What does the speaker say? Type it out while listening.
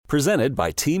Presented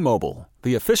by T-Mobile,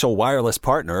 the official wireless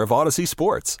partner of Odyssey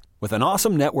Sports. With an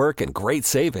awesome network and great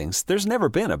savings, there's never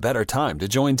been a better time to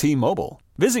join T-Mobile.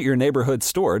 Visit your neighborhood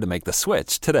store to make the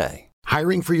switch today.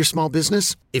 Hiring for your small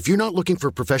business? If you're not looking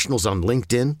for professionals on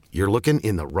LinkedIn, you're looking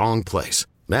in the wrong place.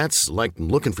 That's like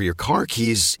looking for your car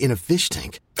keys in a fish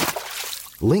tank.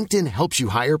 LinkedIn helps you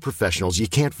hire professionals you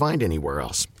can't find anywhere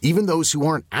else, even those who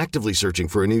aren't actively searching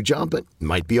for a new job but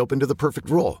might be open to the perfect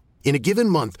role. In a given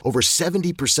month, over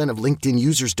 70% of LinkedIn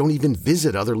users don't even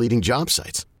visit other leading job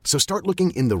sites. So start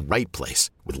looking in the right place.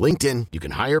 With LinkedIn, you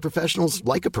can hire professionals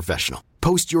like a professional.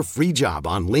 Post your free job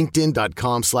on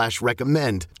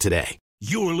linkedin.com/recommend today.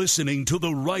 You're listening to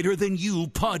the Writer Than You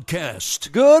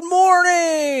podcast. Good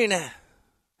morning.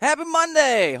 Happy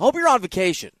Monday. Hope you're on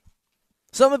vacation.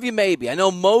 Some of you may be. I know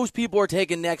most people are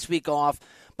taking next week off,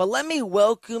 but let me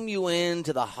welcome you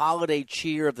into the holiday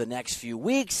cheer of the next few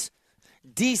weeks.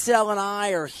 D-Cell and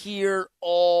I are here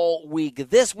all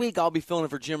week. This week, I'll be filling in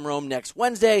for Jim Rome next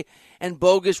Wednesday, and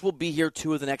Bogus will be here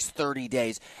 2 of the next 30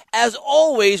 days. As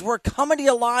always, we're coming to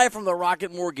you live from the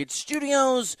Rocket Mortgage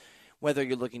Studios. Whether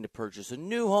you're looking to purchase a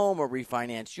new home or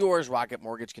refinance yours, Rocket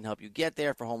Mortgage can help you get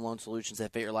there. For home loan solutions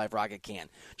that fit your life, Rocket can.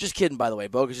 Just kidding, by the way.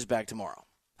 Bogus is back tomorrow.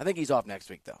 I think he's off next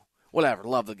week, though. Whatever.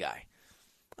 Love the guy.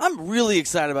 I'm really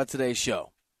excited about today's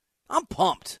show. I'm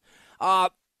pumped.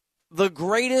 The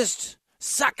greatest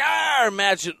soccer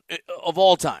match of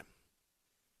all time.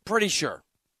 Pretty sure.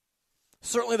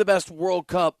 Certainly the best World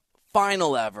Cup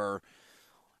final ever.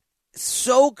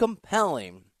 So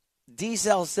compelling.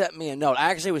 D-Cell sent me a note. I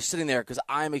actually was sitting there because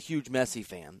I'm a huge Messi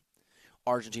fan.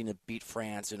 Argentina beat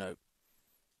France in a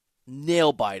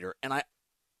nail-biter. And I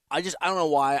don't know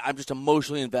why. I'm just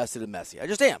emotionally invested in Messi. I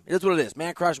just am. That's what it is.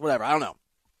 Man crush, whatever. I don't know.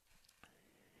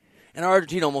 And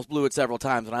Argentina almost blew it several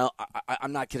times, and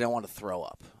I'm not kidding. I wanted to throw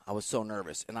up. I was so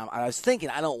nervous. And I was thinking,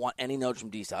 I don't want any notes from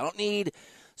D-Cell. I don't need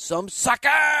some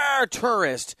soccer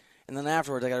tourist. And then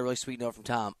afterwards, I got a really sweet note from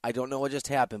Tom. I don't know what just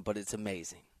happened, but it's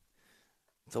amazing.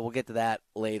 So we'll get to that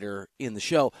later in the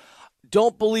show.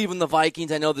 Don't believe in the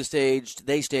Vikings. I know they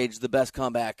staged the best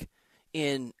comeback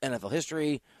in NFL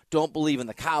history. Don't believe in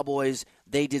the Cowboys.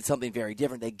 They did something very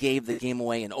different. They gave the game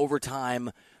away in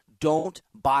overtime. Don't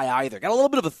buy either. Got a little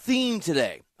bit of a theme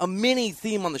today, a mini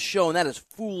theme on the show, and that is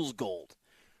fool's gold.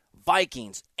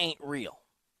 Vikings ain't real.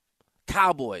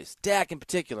 Cowboys, Dak in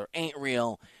particular, ain't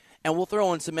real. And we'll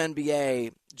throw in some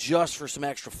NBA just for some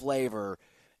extra flavor.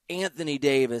 Anthony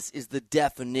Davis is the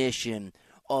definition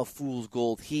of fool's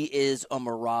gold. He is a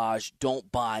mirage.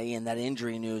 Don't buy in. That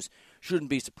injury news shouldn't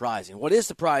be surprising. What is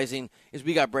surprising is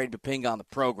we got Brady Papinga on the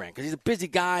program because he's a busy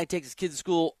guy, takes his kids to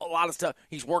school, a lot of stuff.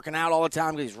 He's working out all the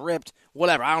time because he's ripped,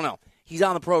 whatever. I don't know. He's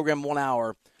on the program 1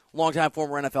 hour. Longtime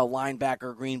former NFL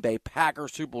linebacker, Green Bay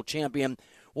Packers Super Bowl champion,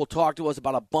 will talk to us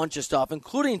about a bunch of stuff,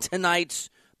 including tonight's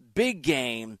big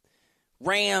game,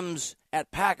 Rams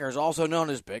at Packers, also known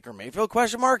as Baker Mayfield, ?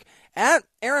 At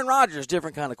Aaron Rodgers,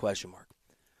 different kind of question mark.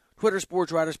 Twitter,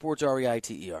 Sports Writer, Sports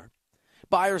REITER.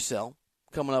 Buy or sell,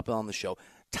 coming up on the show.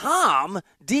 Tom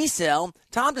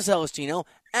DeCelestino,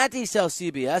 at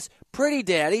DeCelCBS, Pretty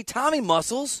Daddy, Tommy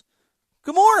Muscles.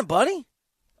 Good morning, buddy.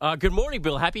 Good morning,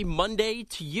 Bill. Happy Monday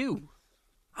to you.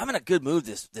 I'm in a good mood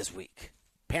this week.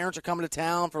 Parents are coming to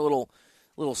town for a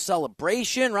little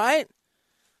celebration, right?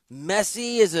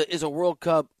 Messi is a World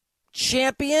Cup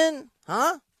champion,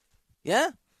 huh? Yeah?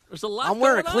 There's a lot I'm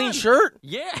wearing a clean on. shirt.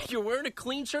 Yeah, you're wearing a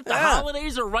clean shirt. The Yeah.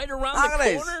 holidays are right around the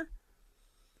corner.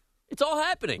 It's all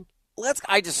happening.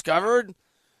 I discovered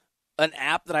an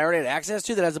app that I already had access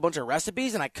to that has a bunch of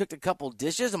recipes, and I cooked a couple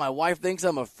dishes, and my wife thinks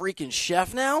I'm a freaking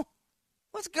chef now.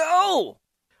 Let's go.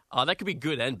 That could be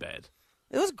good and bad.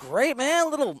 It was great, man. A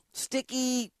little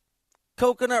sticky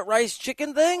coconut rice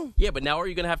chicken thing. Yeah, but now are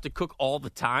you going to have to cook all the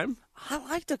time? I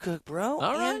like to cook, bro.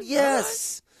 All right. And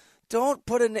yes. Don't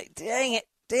put a... Dang it.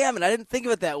 Damn it. I didn't think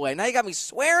of it that way. Now you got me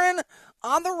swearing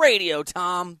on the radio,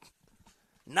 Tom.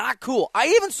 Not cool. I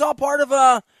even saw part of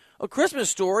a Christmas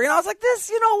Story, and I was like, this,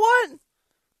 you know what?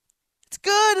 It's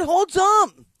good. It holds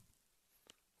up.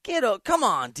 Come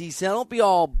on, D-Cell. Don't be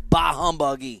all bah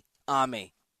humbuggy on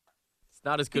me. It's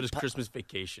not as good as Christmas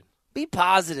Vacation. Be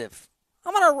positive.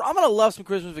 I'm gonna love some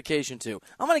Christmas Vacation too.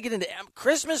 I'm gonna get into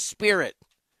Christmas spirit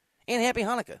and Happy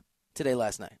Hanukkah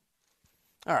last night.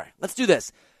 All right, let's do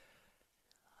this.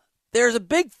 There's a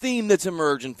big theme that's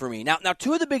emerging for me now.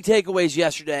 Two of the big takeaways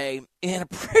yesterday in a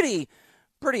pretty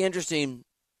interesting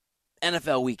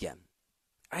NFL weekend.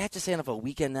 I have to say NFL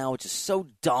weekend now, which is so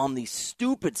dumb, these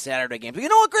stupid Saturday games. But you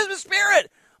know what? Christmas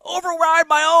spirit override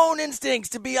my own instincts,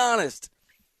 to be honest.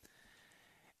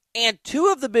 And two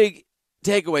of the big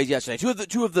takeaways yesterday, two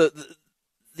of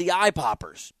the eye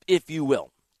poppers, if you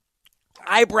will.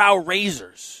 eyebrow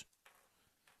razors.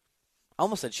 I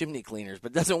almost said chimney cleaners,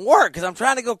 but it doesn't work because I'm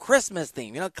trying to go Christmas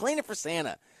theme. Clean it for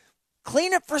Santa.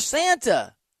 Clean it for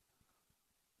Santa.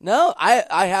 No,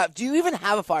 I have. Do you even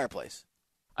have a fireplace?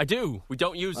 I do. We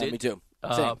don't use it. Me too.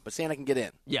 Same, but Santa can get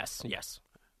in. Yes. All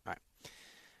right.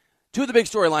 Two of the big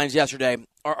storylines yesterday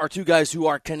are two guys who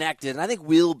are connected, and I think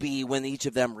will be when each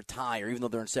of them retire, even though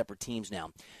they're in separate teams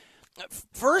now.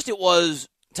 First, it was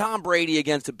Tom Brady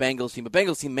against a Bengals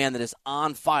team, man, that is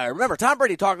on fire. Remember, Tom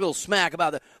Brady talked a little smack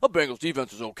about the Bengals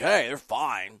defense is okay. They're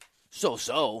fine.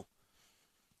 So-so.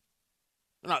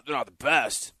 They're not the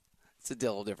best. It's a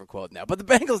little different quote now. But the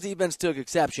Bengals defense took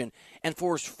exception and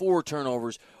forced 4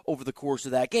 turnovers over the course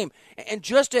of that game. And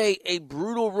just a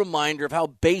brutal reminder of how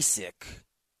basic,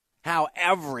 how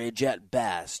average at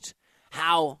best,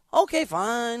 how, okay,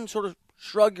 fine, sort of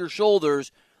shrug your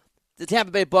shoulders, the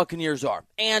Tampa Bay Buccaneers are.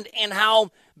 And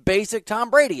how basic Tom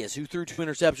Brady is, who threw 2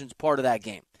 interceptions part of that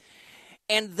game.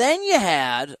 And then you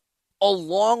had,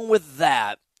 along with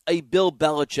that, a Bill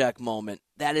Belichick moment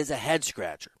that is a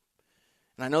head-scratcher.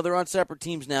 And I know they're on separate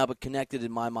teams now, but connected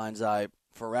in my mind's eye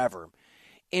forever,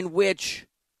 in which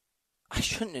I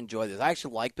shouldn't enjoy this. I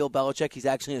actually like Bill Belichick. He's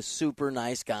actually a super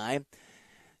nice guy.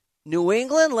 New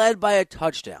England led by a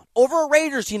touchdown over a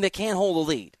Raiders team that can't hold a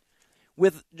lead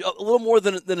with a little more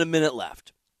than a minute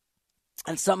left,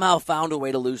 and somehow found a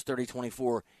way to lose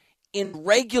 30-24. In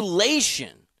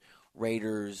regulation,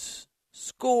 Raiders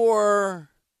score,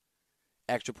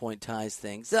 extra point ties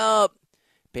things up.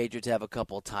 Patriots have a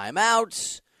couple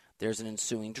timeouts. There's an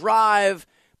ensuing drive.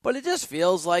 But it just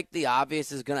feels like the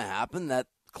obvious is going to happen, that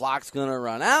clock's going to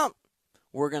run out.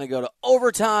 We're going to go to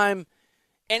overtime.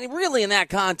 And really, in that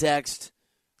context,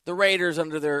 the Raiders,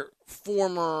 under their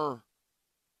former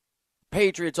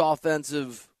Patriots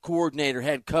offensive coordinator,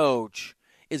 head coach,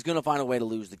 is going to find a way to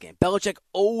lose the game. Belichick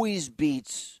always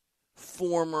beats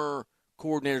former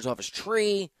coordinators off his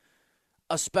tree,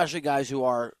 especially guys who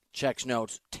are, checks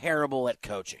notes, terrible at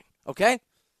coaching. Okay?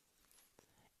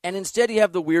 And instead you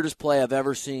have the weirdest play I've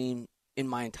ever seen in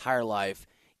my entire life.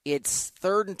 It's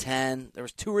 3rd and 10. There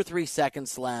was 2 or 3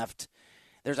 seconds left.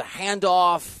 There's a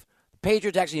handoff. The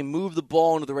Patriots actually move the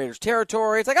ball into the Raiders'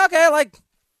 territory. It's like, okay,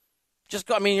 just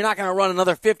go. I mean, you're not going to run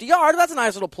another 50 yards. That's a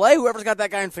nice little play. Whoever's got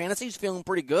that guy in fantasy is feeling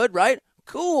pretty good, right?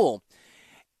 Cool.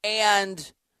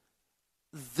 And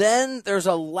then there's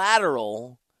a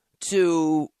lateral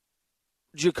to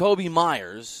Jacoby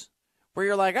Myers, where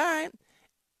you're like, all right.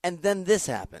 And then this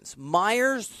happens.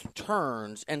 Myers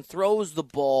turns and throws the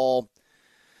ball,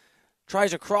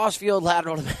 tries a crossfield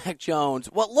lateral to Mac Jones,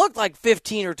 what looked like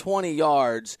 15 or 20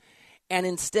 yards, and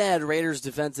instead Raiders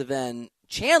defensive end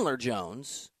Chandler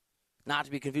Jones, not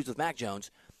to be confused with Mac Jones,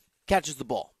 catches the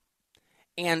ball.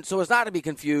 And so as not to be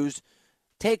confused,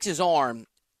 takes his arm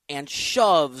and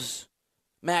shoves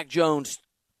Mac Jones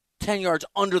 10 yards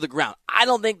under the ground. I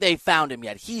don't think they found him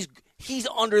yet. He's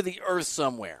under the earth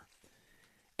somewhere.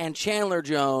 And Chandler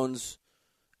Jones,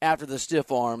 after the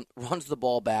stiff arm, runs the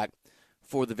ball back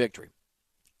for the victory.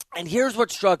 And here's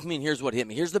what struck me and here's what hit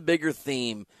me. Here's the bigger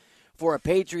theme for a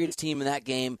Patriots team in that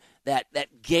game that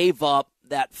gave up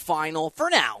that final, for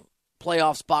now,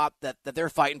 playoff spot that they're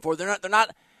fighting for. They're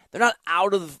not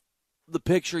out of the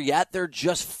picture yet. They're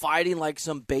just fighting like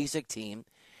some basic team.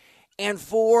 And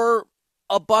for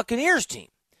a Buccaneers team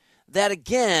that,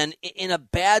 again, in a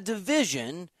bad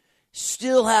division,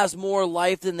 still has more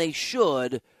life than they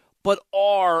should, but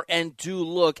are and do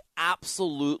look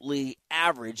absolutely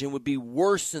average and would be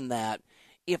worse than that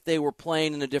if they were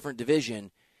playing in a different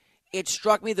division. It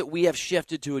struck me that we have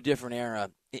shifted to a different era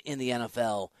in the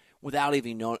NFL without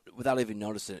even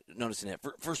noticing it.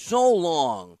 For so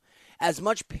long, as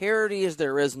much parity as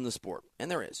there is in the sport,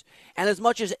 and there is, and as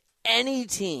much as any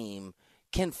team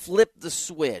can flip the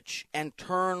switch and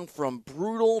turn from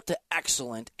brutal to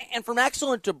excellent, and from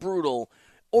excellent to brutal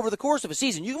over the course of a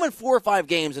season. You can win 4 or 5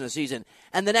 games in a season,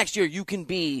 and the next year you can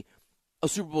be a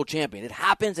Super Bowl champion. It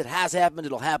happens. It has happened.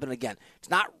 It'll happen again. It's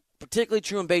not particularly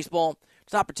true in baseball.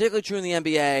 It's not particularly true in the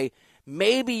NBA.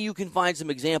 Maybe you can find some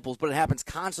examples, but it happens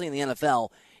constantly in the NFL.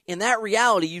 In that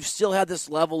reality, you've still had this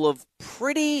level of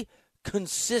pretty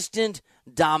consistent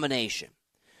domination.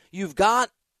 You've got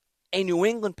a New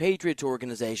England Patriots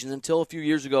organization, until a few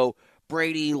years ago,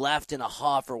 Brady left in a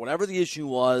huff or whatever the issue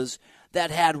was,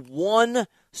 that had won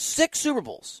 6 Super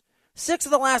Bowls. 6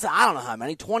 of the last, I don't know how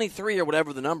many, 23 or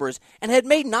whatever the number is, and had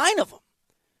made 9 of them.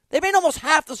 They made almost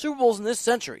half the Super Bowls in this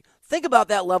century. Think about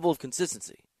that level of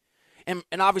consistency. And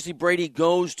obviously Brady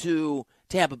goes to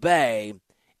Tampa Bay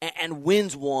and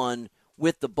wins one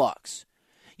with the Bucs.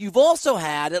 You've also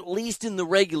had, at least in the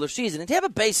regular season, and Tampa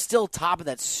Bay's still top of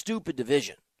that stupid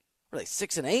division. Are they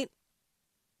 6-8?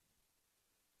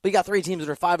 But you got 3 teams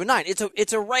that are 5-9.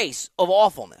 It's a race of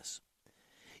awfulness.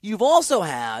 You've also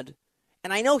had,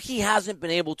 and I know he hasn't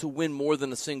been able to win more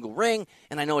than a single ring,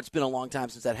 and I know it's been a long time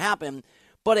since that happened,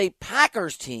 but a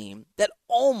Packers team that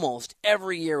almost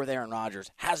every year with Aaron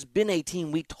Rodgers has been a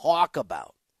team we talk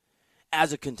about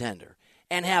as a contender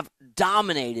and have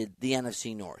dominated the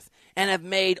NFC North and have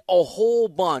made a whole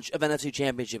bunch of NFC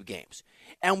Championship games.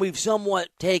 And we've somewhat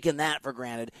taken that for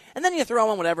granted. And then you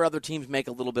throw in whatever other teams make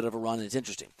a little bit of a run, and it's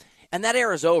interesting. And that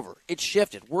era's over. It's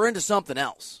shifted. We're into something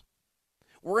else.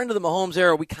 We're into the Mahomes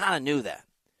era. We kind of knew that.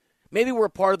 Maybe we're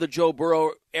part of the Joe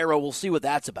Burrow era. We'll see what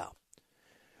that's about.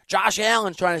 Josh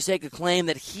Allen's trying to stake a claim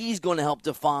that he's going to help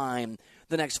define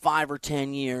the next 5 or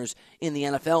 10 years in the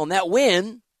NFL. And that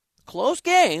win, close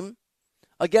game,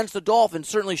 against the Dolphins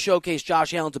certainly showcased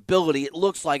Josh Allen's ability, it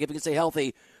looks like, if he can stay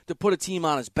healthy, to put a team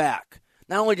on his back.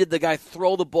 Not only did the guy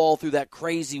throw the ball through that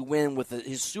crazy win with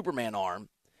his Superman arm,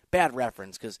 bad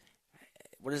reference, because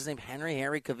what is his name?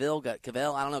 Harry Cavill?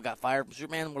 Got fired from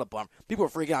Superman? What a bummer. People were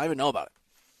freaking out. I didn't even know about it.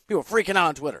 People were freaking out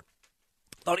on Twitter.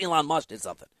 Thought Elon Musk did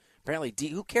something. Apparently,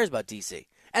 who cares about DC?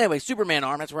 Anyway, Superman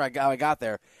arm, that's where I got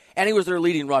there. And he was their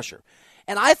leading rusher.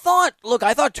 And I thought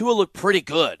Tua looked pretty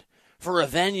good for a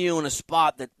venue and a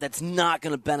spot that's not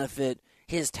going to benefit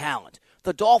his talent.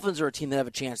 The Dolphins are a team that have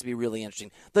a chance to be really interesting.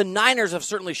 The Niners have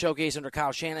certainly showcased under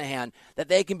Kyle Shanahan that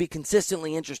they can be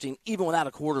consistently interesting even without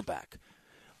a quarterback.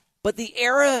 But the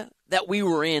era that we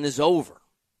were in is over.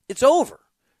 It's over.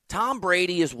 Tom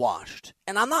Brady is washed.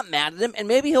 And I'm not mad at him. And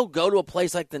maybe he'll go to a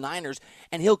place like the Niners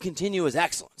and he'll continue his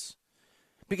excellence.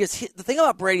 Because the thing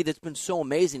about Brady that's been so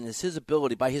amazing is his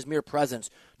ability, by his mere presence,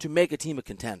 to make a team a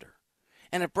contender.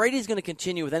 And if Brady's going to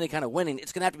continue with any kind of winning,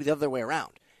 it's going to have to be the other way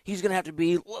around. He's going to have to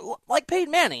be like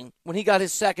Peyton Manning when he got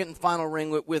his second and final ring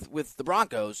with the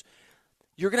Broncos.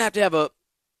 You're going to have a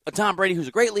Tom Brady who's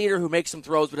a great leader, who makes some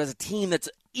throws, but has a team that's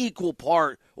equal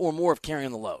part or more of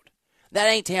carrying the load. That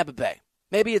ain't Tampa Bay.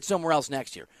 Maybe it's somewhere else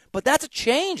next year. But that's a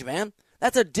change, man.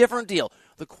 That's a different deal.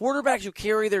 The quarterbacks who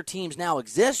carry their teams now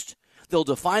exist. They'll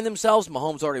define themselves.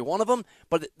 Mahomes already one of them.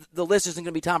 But the list isn't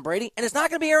going to be Tom Brady. And it's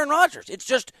not going to be Aaron Rodgers. It's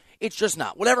just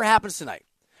not. Whatever happens tonight.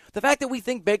 The fact that we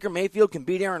think Baker Mayfield can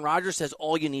beat Aaron Rodgers says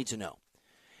all you need to know.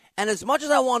 And as much as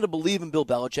I wanted to believe in Bill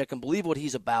Belichick and believe what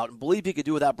he's about and believe he could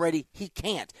do without Brady, he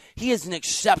can't. He is an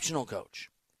exceptional coach.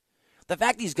 The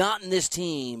fact he's gotten this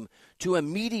team to a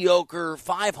mediocre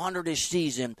 500-ish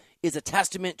season is a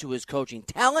testament to his coaching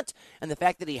talent, and the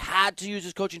fact that he had to use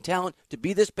his coaching talent to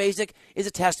be this basic is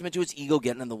a testament to his ego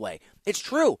getting in the way. It's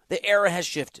true. The era has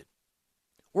shifted.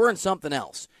 We're in something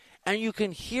else. And you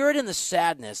can hear it in the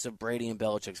sadness of Brady and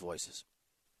Belichick's voices.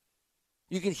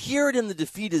 You can hear it in the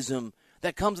defeatism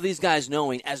that comes with these guys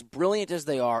knowing, as brilliant as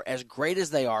they are, as great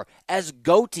as they are, as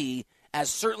goatee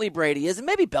as certainly Brady is, and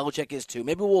maybe Belichick is too.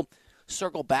 Maybe we'll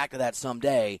circle back to that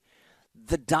someday.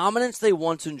 The dominance they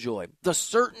once enjoyed, the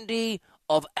certainty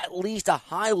of at least a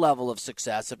high level of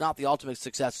success, if not the ultimate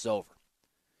success, is over.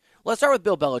 Let's start with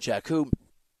Bill Belichick, who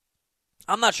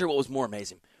I'm not sure what was more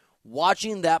amazing.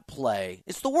 Watching that play,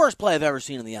 it's the worst play I've ever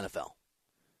seen in the NFL.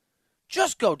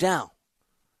 Just go down.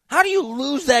 How do you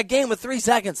lose that game with 3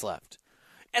 seconds left?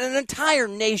 And an entire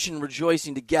nation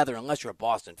rejoicing together, unless you're a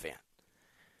Boston fan.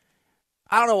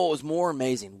 I don't know what was more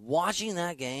amazing, watching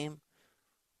that game,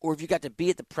 or if you got to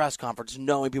be at the press conference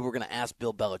knowing people were going to ask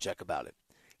Bill Belichick about it.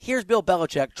 Here's Bill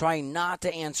Belichick trying not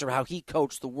to answer how he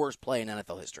coached the worst play in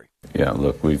NFL history. Yeah,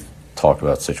 look, we've talked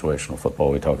about situational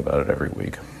football. We talk about it every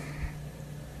week.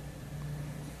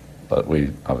 But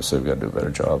we've got to do a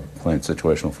better job playing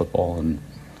situational football and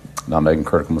not making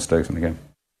critical mistakes in the game.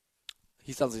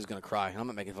 He sounds like he's going to cry. I'm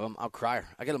not making fun of him. I'll cry.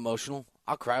 I get emotional.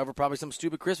 I'll cry over probably some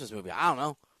stupid Christmas movie. I don't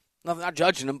know. Not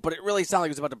judging him, but it really sounded like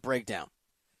he was about to break down.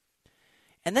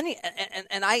 And then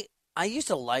I used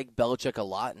to like Belichick a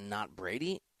lot and not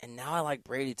Brady, and now I like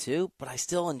Brady too, but I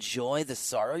still enjoy the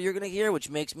sorrow you're going to hear, which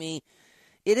makes me...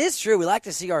 It is true. We like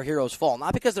to see our heroes fall.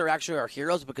 Not because they're actually our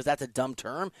heroes, because that's a dumb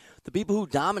term. The people who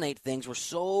dominate things, we're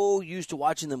so used to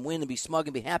watching them win and be smug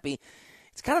and be happy.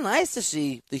 It's kind of nice to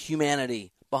see the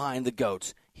humanity behind the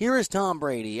GOATs. Here is Tom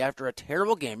Brady after a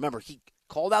terrible game. Remember, he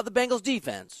called out the Bengals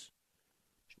defense.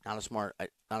 Not a smart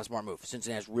move.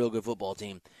 Cincinnati has a real good football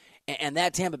team. And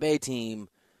that Tampa Bay team,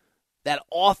 that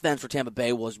offense for Tampa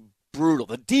Bay was brutal.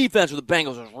 The defense for the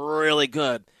Bengals was really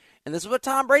good. And this is what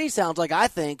Tom Brady sounds like, I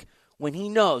think, when he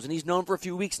knows, and he's known for a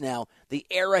few weeks now, the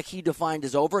era he defined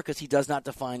is over because he does not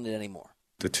define it anymore.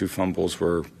 The 2 fumbles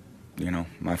were,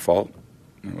 my fault.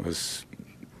 It was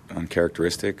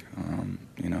uncharacteristic. One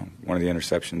of the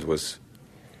interceptions was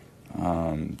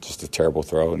just a terrible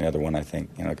throw, and the other one, I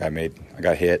think, I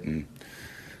got hit, and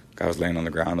the guy was laying on the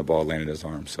ground, the ball landed in his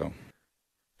arm. So,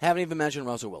 Haven't even mentioned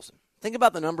Russell Wilson. Think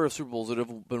about the number of Super Bowls that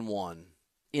have been won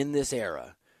in this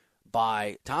era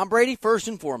by Tom Brady first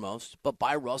and foremost, but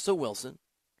by Russell Wilson,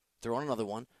 throw in another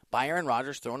one, by Aaron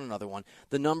Rodgers, throw in another one,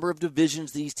 the number of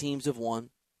divisions these teams have won,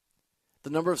 the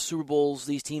number of Super Bowls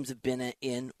these teams have been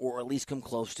in or at least come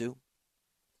close to.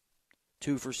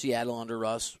 2 for Seattle under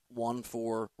Russ, 1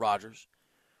 for Rodgers.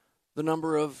 The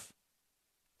number of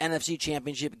NFC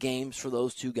Championship games for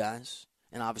those two guys,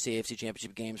 and obviously AFC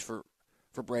Championship games for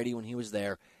Brady when he was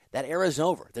there. That era is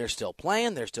over. They're still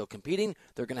playing. They're still competing.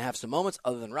 They're going to have some moments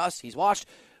other than Russ. He's washed.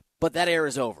 But that era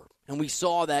is over. And we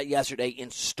saw that yesterday in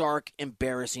stark,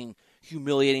 embarrassing,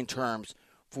 humiliating terms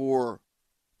for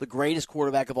the greatest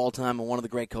quarterback of all time and one of the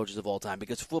great coaches of all time,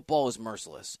 because football is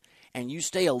merciless. And you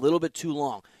stay a little bit too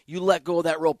long. You let go of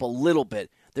that rope a little bit.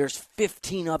 There's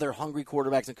 15 other hungry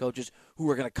quarterbacks and coaches who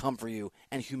are going to come for you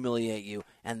and humiliate you.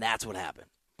 And that's what happened.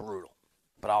 Brutal.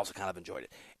 But I also kind of enjoyed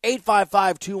it.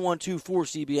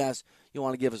 855-212-4CBS. You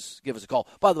want to give us a call.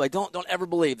 By the way, don't ever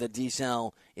believe that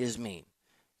D-Cell is mean,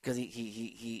 because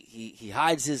he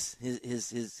hides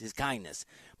his kindness.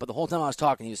 But the whole time I was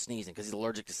talking, he was sneezing because he's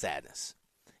allergic to sadness.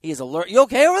 He is allergic. You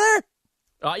okay over there?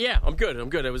 Yeah, I'm good.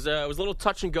 It was a little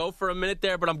touch and go for a minute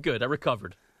there, but I'm good. I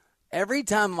recovered. Every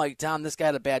time I'm like, Tom, this guy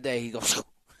had a bad day, he goes,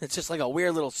 it's just like a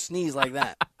weird little sneeze like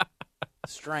that.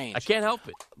 Strange. I can't help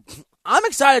it. I'm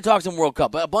excited to talk some World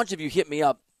Cup. A bunch of you hit me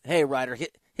up. Hey, Ryder,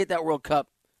 hit that World Cup.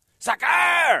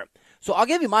 Soccer! So I'll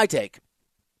give you my take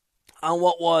on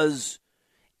what was.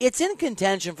 It's in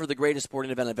contention for the greatest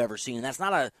sporting event I've ever seen. And that's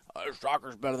not a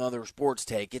soccer's better than other sports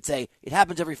take. It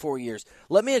happens every 4 years.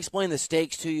 Let me explain the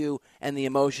stakes to you and the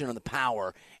emotion and the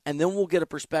power, and then we'll get a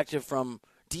perspective from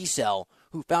D-Cell,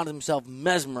 who found himself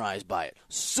mesmerized by it.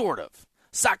 Sort of.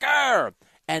 Soccer!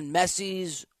 And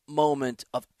Messi's moment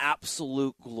of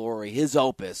absolute glory, his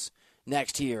opus,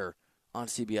 next here on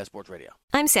CBS Sports Radio.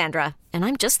 I'm Sandra, and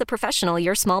I'm just the professional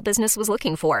your small business was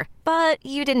looking for. But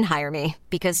you didn't hire me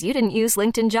because you didn't use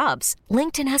LinkedIn Jobs.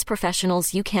 LinkedIn has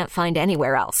professionals you can't find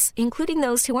anywhere else, including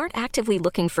those who aren't actively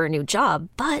looking for a new job,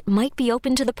 but might be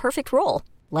open to the perfect role,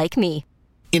 like me.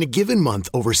 In a given month,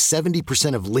 over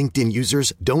 70% of LinkedIn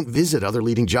users don't visit other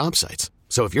leading job sites.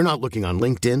 So if you're not looking on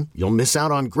LinkedIn, you'll miss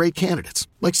out on great candidates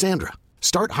like Sandra.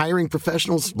 Start hiring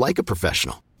professionals like a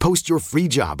professional. Post your free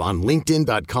job on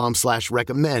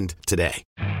linkedin.com/recommend today.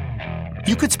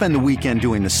 You could spend the weekend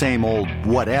doing the same old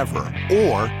whatever,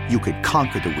 or you could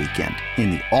conquer the weekend in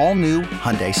the all-new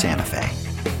Hyundai Santa Fe.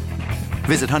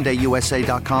 Visit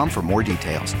HyundaiUSA.com for more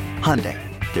details. Hyundai,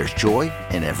 there's joy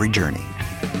in every journey.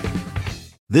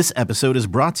 This episode is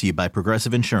brought to you by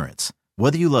Progressive Insurance.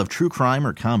 Whether you love true crime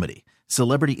or comedy,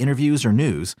 celebrity interviews or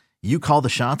news, you call the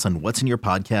shots on what's in your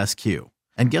podcast queue.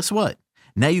 And guess what?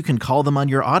 Now you can call them on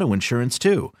your auto insurance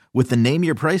too with the Name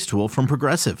Your Price tool from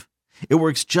Progressive. It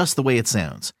works just the way it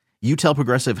sounds. You tell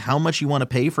Progressive how much you want to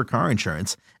pay for car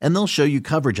insurance, and they'll show you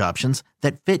coverage options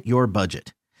that fit your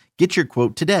budget. Get your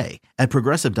quote today at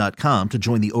Progressive.com to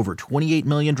join the over 28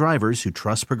 million drivers who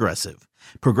trust Progressive.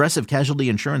 Progressive Casualty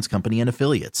Insurance Company and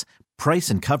Affiliates. Price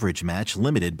and coverage match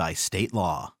limited by state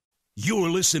law. You're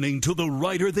listening to the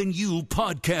Ryder Than You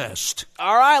podcast.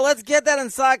 All right, let's get that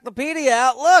encyclopedia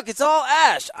out. Look, it's all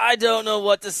ash. I don't know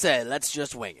what to say. Let's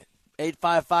just wing it.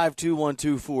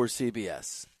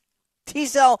 855-212-4CBS.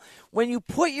 T-Cell, when you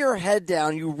put your head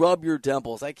down, you rub your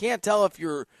temples. I can't tell if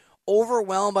you're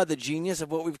overwhelmed by the genius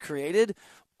of what we've created,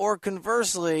 or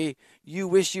conversely, you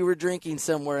wish you were drinking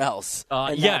somewhere else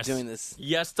and not doing this.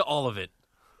 Yes to all of it.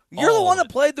 You're the one that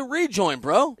played the rejoin,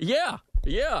 bro. Yeah.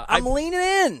 I'm leaning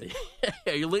in.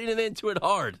 Yeah, you're leaning into it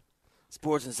hard.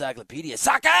 Sports Encyclopedia.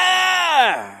 Soccer!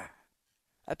 That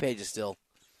page is still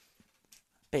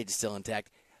intact.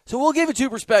 So we'll give you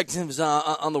two perspectives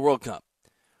on the World Cup.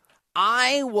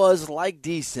 I was like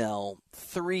D-Cell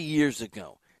 3 years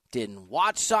ago. Didn't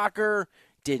watch soccer,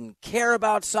 didn't care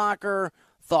about soccer,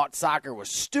 thought soccer was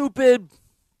stupid,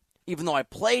 even though I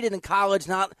played it in college,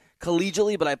 not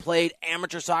collegiately, but I played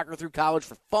amateur soccer through college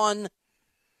for fun.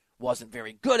 Wasn't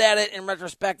very good at it in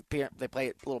retrospect. They play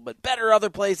it a little bit better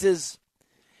other places.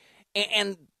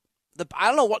 And I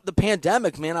don't know what the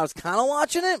pandemic, man, I was kind of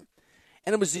watching it.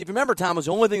 And it was, if you remember, Tom, it was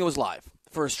the only thing that was live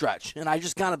for a stretch. And I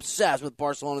just got obsessed with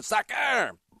Barcelona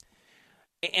soccer.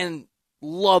 And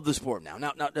love the sport now.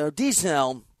 Now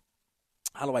D-Cell,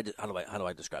 how do I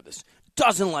describe this?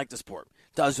 Doesn't like the sport.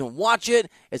 Doesn't watch it.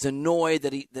 Is annoyed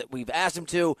that we've asked him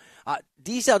to.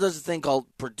 D-Cell does a thing called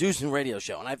producing radio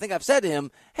show. And I think I've said to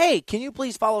him, hey, can you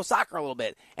please follow soccer a little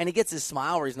bit? And he gets his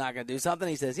smile where he's not going to do something.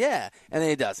 He says, yeah. And then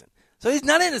he doesn't. So he's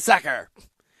not into soccer.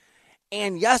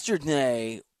 And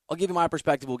yesterday, I'll give you my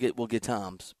perspective. We'll get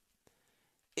Tom's.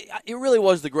 It really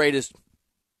was the greatest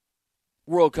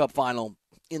World Cup final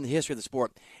in the history of the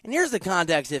sport. And here's the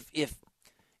context if you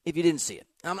didn't see it.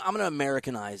 I'm going to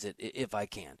Americanize it if I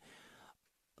can.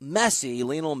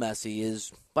 Lionel Messi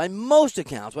is, by most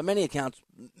accounts, by many accounts,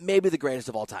 maybe the greatest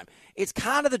of all time. It's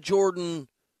kind of the Jordan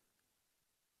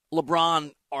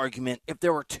LeBron argument if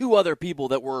there were two other people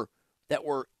that were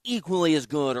equally as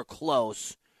good or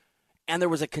close, and there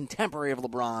was a contemporary of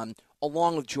LeBron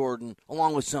along with Jordan,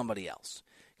 along with somebody else.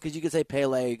 Because you could say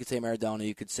Pele, you could say Maradona,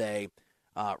 you could say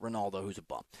Ronaldo, who's a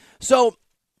bum. So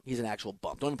he's an actual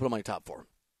bum. Don't even put him on your top four.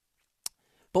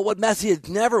 But what Messi had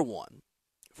never won,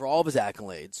 for all of his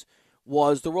accolades,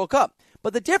 was the World Cup.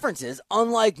 But the difference is,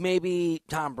 unlike maybe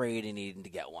Tom Brady needing to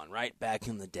get one, right, back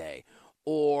in the day,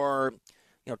 or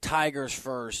Tigers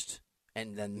first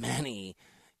and then many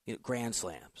Grand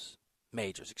Slams,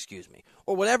 majors,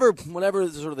 or whatever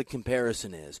sort of the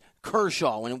comparison is.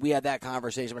 Kershaw, when we had that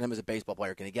conversation about him as a baseball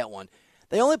player, can he get one?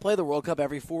 They only play the World Cup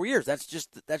every 4 years. That's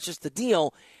just the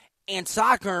deal. And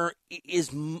soccer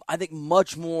is, I think,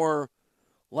 much more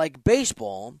like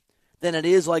baseball than it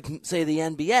is like, say, the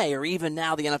NBA or even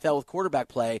now the NFL with quarterback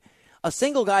play. A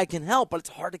single guy can help, but it's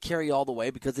hard to carry all the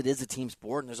way because it is a team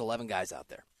sport and there's 11 guys out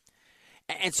there.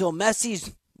 And so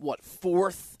Messi's,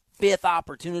 fourth, fifth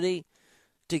opportunity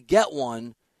to get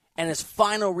one, and his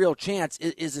final real chance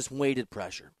is this weighted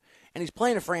pressure. And he's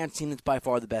playing a France team that's by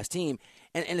far the best team.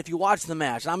 And if you watch the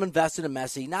match, and I'm invested in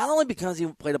Messi, not only because he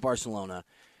played at Barcelona,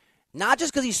 not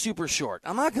just because he's super short.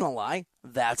 I'm not going to lie.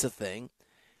 That's a thing.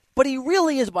 But he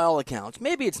really is, by all accounts,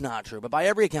 maybe it's not true, but by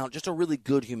every account, just a really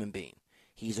good human being.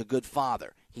 He's a good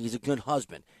father. He's a good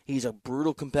husband. He's a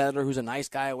brutal competitor who's a nice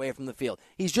guy away from the field.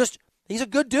 He's a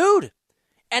good dude.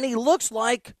 And he looks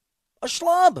like a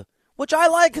schlub, which I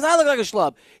like because I look like a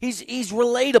schlub. He's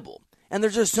relatable, and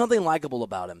there's just something likable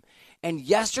about him. And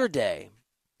yesterday,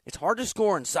 it's hard to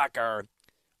score in soccer.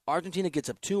 Argentina gets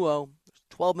up 2-0. There's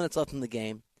 12 minutes left in the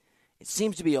game. It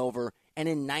seems to be over. And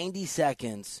in 90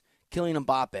 seconds, Kylian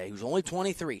Mbappe, who's only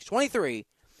 23,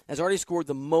 has already scored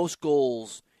the most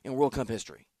goals in World Cup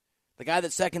history. The guy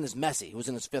that's second is Messi, who's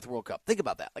in his fifth World Cup. Think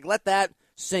about that. Let that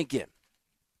sink in.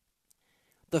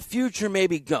 The future may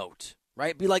be GOAT,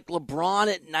 right? Be like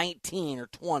LeBron at 19 or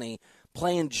 20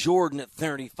 playing Jordan at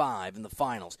 35 in the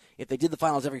finals. If they did the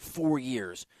finals every 4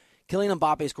 years. Kylian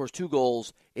Mbappe scores 2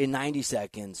 goals in 90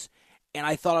 seconds, and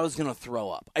I thought I was going to throw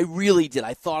up. I really did.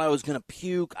 I thought I was going to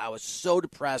puke. I was so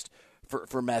depressed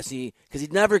for Messi because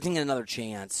he'd never can get another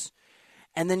chance.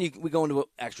 And then we go into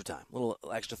extra time, a little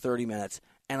extra 30 minutes,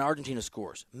 and Argentina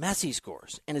scores. Messi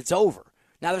scores, and it's over.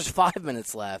 Now there's 5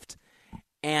 minutes left.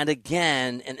 And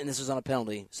again, and this is on a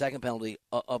penalty, second penalty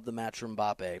of the match from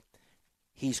Mbappe,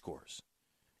 he scores.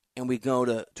 And we go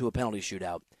to a penalty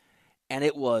shootout. And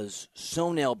it was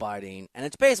so nail-biting. And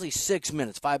it's basically 6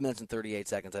 minutes, 5 minutes and 38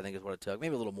 seconds, I think is what it took,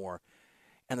 maybe a little more.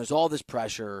 And there's all this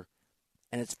pressure.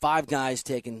 And it's 5 guys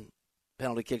taking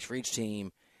penalty kicks for each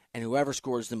team. And whoever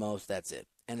scores the most, that's it.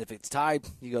 And if it's tied,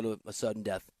 you go to a sudden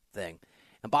death thing.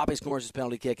 And Mbappe scores his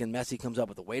penalty kick, and Messi comes up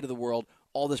with the weight of the world,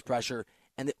 all this pressure.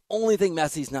 And the only thing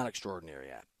Messi's not extraordinary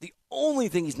at, the only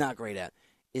thing he's not great at,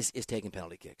 is taking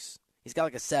penalty kicks. He's got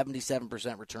like a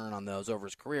 77% return on those over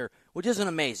his career, which isn't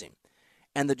amazing.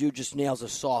 And the dude just nails a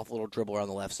soft little dribbler on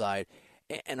the left side.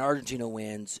 And Argentina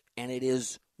wins. And it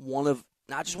is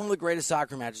not just one of the greatest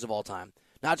soccer matches of all time,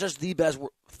 not just the best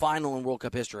final in World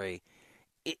Cup history.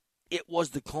 It was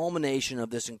the culmination of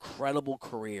this incredible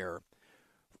career.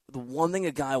 The one thing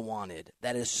a guy wanted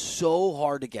that is so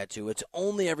hard to get to. It's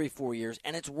only every 4 years,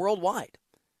 and it's worldwide.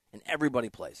 And everybody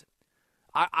plays it.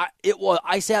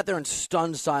 I sat there in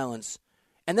stunned silence.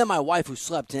 And then my wife, who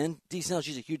slept in, decent,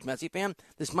 she's a huge Messi fan.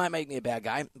 This might make me a bad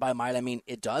guy. By might, I mean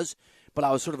it does. But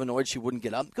I was sort of annoyed she wouldn't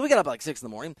get up. Because we got up at like 6 in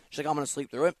the morning. She's like, I'm going to sleep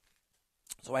through it.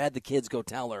 So I had the kids go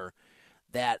tell her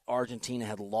that Argentina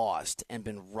had lost and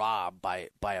been robbed by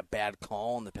a bad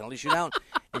call in the penalty shootout.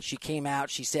 And she came out,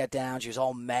 she sat down, she was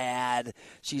all mad.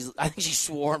 I think she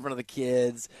swore in front of the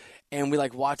kids. And we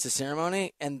watched the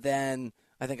ceremony, and then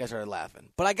I think I started laughing.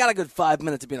 But I got a good 5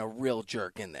 minutes of being a real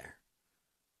jerk in there.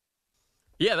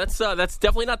 Yeah, that's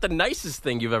definitely not the nicest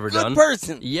thing you've ever done. Good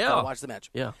person. Yeah. Watch the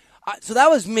match. Yeah. So that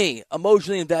was me,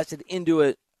 emotionally invested into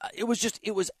it. It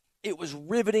was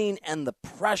riveting, and the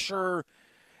pressure.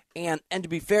 And to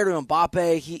be fair to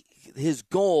Mbappe, his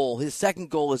second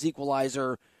goal, his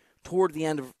equalizer, toward the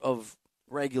end of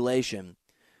regulation,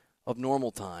 of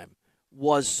normal time,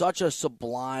 was such a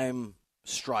sublime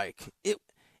strike.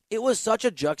 It was such a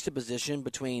juxtaposition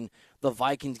between the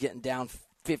Vikings getting down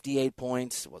 58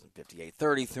 points, it wasn't 58,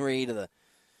 33 to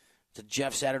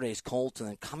Jeff Saturday's Colts, and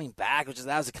then coming back,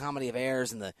 that was a comedy of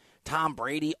errors, and the Tom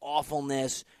Brady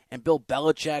awfulness, and Bill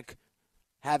Belichick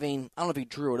having, I don't know if he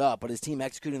drew it up, but his team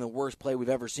executing the worst play we've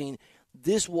ever seen.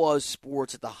 This was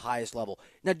sports at the highest level.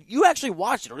 Now, you actually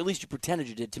watched it, or at least you pretended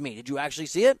you did to me. Did you actually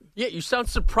see it? Yeah, you sound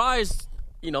surprised,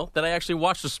 that I actually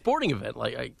watched a sporting event.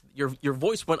 Like your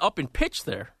voice went up in pitch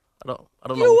there. I don't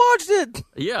know. You watched it.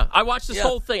 Yeah, I watched this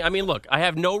whole thing. I mean, look, I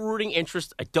have no rooting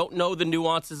interest. I don't know the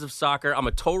nuances of soccer. I'm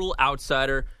a total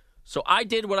outsider. So I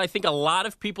did what I think a lot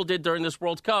of people did during this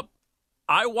World Cup.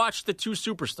 I watched the two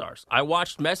superstars. I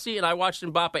watched Messi and I watched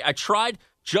Mbappe. I tried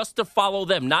just to follow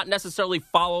them, not necessarily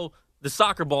follow the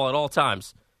soccer ball at all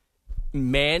times.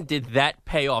 Man, did that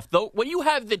pay off. Though, when you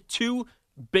have the two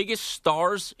biggest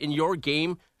stars in your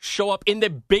game show up in the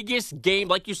biggest game,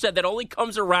 like you said, that only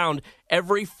comes around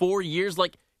every 4 years,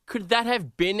 like, could that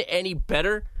have been any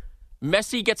better?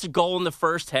 Messi gets a goal in the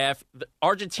first half.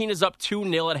 Argentina's up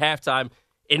 2-0 at halftime.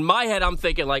 In my head, I'm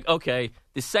thinking, like, okay,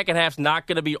 the second half's not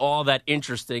going to be all that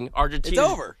interesting. Argentina,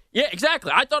 it's over. Yeah,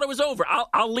 exactly. I thought it was over.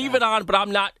 I'll leave it on, but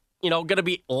I'm not, going to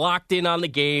be locked in on the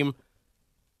game.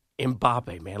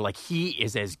 Mbappe, man, like, he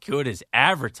is as good as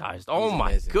advertised. Oh,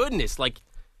 my goodness. Like,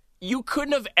 you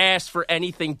couldn't have asked for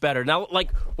anything better. Now,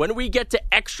 like, when we get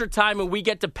to extra time and we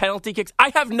get to penalty kicks, I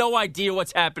have no idea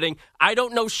what's happening. I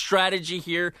don't know strategy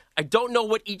here. I don't know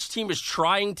what each team is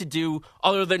trying to do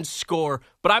other than score.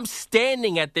 But I'm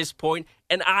standing at this point,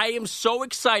 and I am so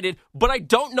excited, but I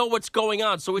don't know what's going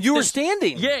on. So you were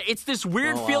standing? Yeah, it's this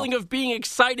weird feeling of being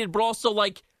excited, but also,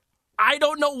 like, I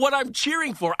don't know what I'm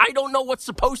cheering for. I don't know what's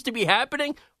supposed to be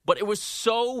happening, but it was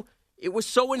so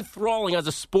enthralling as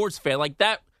a sports fan. Like,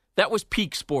 that was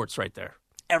peak sports right there.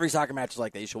 Every soccer match is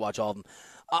like that. You should watch all of them.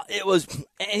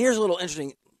 And here's a little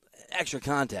interesting extra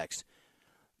context.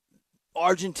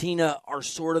 Argentina are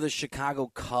sort of the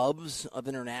Chicago Cubs of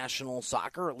international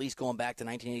soccer, at least going back to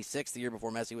 1986, the year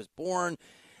before Messi was born.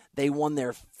 They won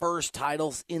their first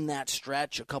titles in that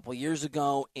stretch a couple years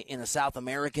ago in a South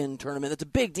American tournament. That's a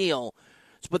big deal.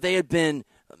 But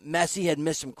Messi had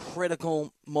missed some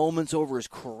critical moments over his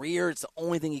career. It's the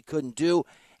only thing he couldn't do.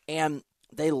 And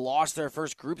they lost their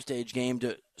first group stage game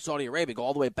to Saudi Arabia, go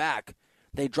all the way back.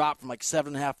 They dropped from like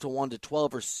 7.5 to 1 to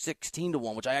 12 or 16 to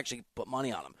 1, which I actually put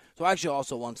money on them. So I actually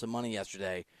also won some money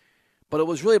yesterday. But it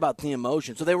was really about the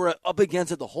emotion. So they were up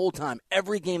against it the whole time.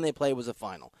 Every game they played was a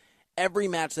final. Every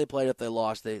match they played, if they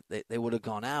lost, they would have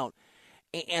gone out.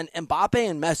 And Mbappe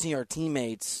and Messi are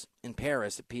teammates in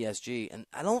Paris at PSG, and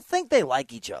I don't think they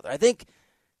like each other. I think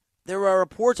there are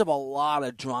reports of a lot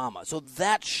of drama. So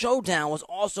that showdown was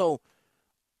also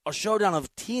a showdown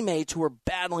of teammates who were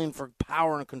battling for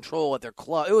power and control at their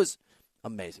club. It was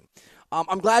amazing.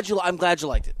 I'm glad you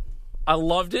liked it. I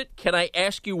loved it. Can I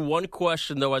ask you one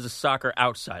question, though, as a soccer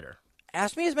outsider?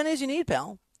 Ask me as many as you need,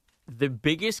 pal. The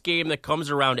biggest game that comes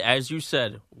around, as you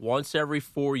said, once every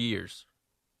 4 years.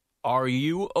 Are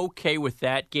you okay with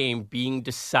that game being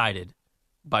decided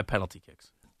by penalty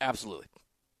kicks? Absolutely.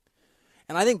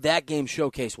 And I think that game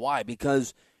showcased why,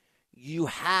 because you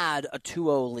had a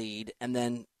 2-0 lead and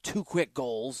then two quick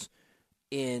goals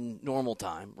in normal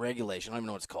time, regulation. I don't even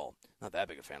know what it's called. Not that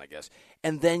big a fan, I guess.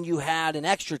 And then you had in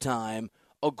extra time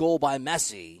a goal by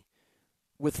Messi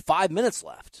with 5 minutes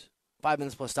left, 5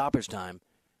 minutes plus stoppage time.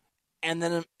 And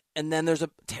then there's a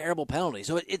terrible penalty.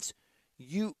 So it's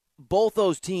you. Both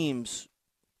those teams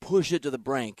push it to the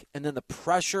brink, and then the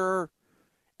pressure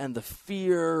and the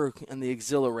fear and the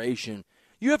exhilaration.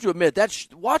 You have to admit that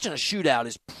watching a shootout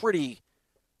is pretty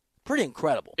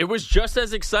incredible. It was just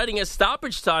as exciting as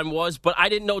stoppage time was, but I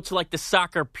didn't know to like the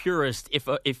soccer purist if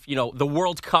the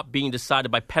World Cup being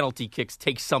decided by penalty kicks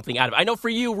takes something out of it. I know for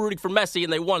you rooting for Messi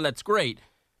and they won, that's great.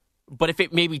 But if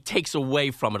it maybe takes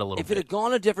away from it a little bit. If it had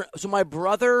gone a different... So my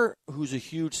brother, who's a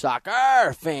huge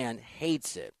soccer fan,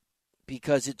 hates it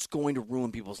because it's going to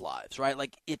ruin people's lives, right?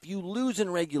 Like, if you lose in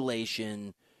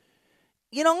regulation,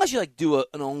 unless you, like, do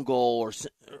an own goal or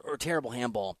a terrible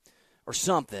handball or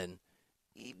something,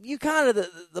 you kind of...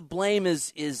 The blame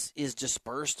is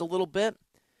dispersed a little bit.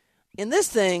 In this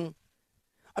thing,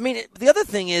 I mean, the other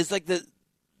thing is, like, the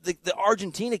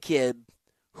Argentina kid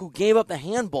who gave up the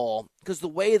handball, because the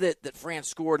way that France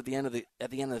scored at the end of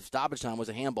the stoppage time was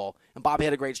a handball, and Bobby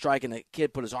had a great strike, and the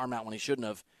kid put his arm out when he shouldn't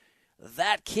have.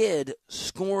 That kid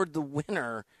scored the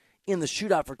winner in the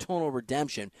shootout for total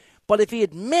redemption. But if he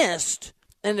had missed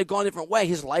and it had gone a different way,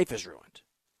 his life is ruined.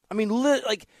 I mean,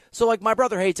 my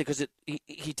brother hates it because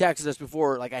he texted us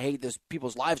before, like, I hate this,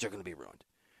 people's lives are going to be ruined.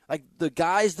 Like, the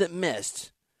guys that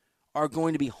missed are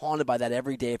going to be haunted by that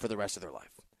every day for the rest of their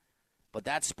life. But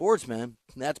that's sports, man.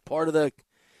 That's part of the,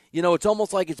 it's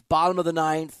almost like it's bottom of the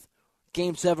ninth,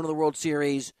 Game 7 of the World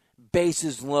Series,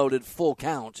 bases loaded, full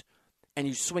count, and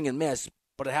you swing and miss,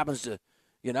 but it happens to,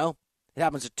 it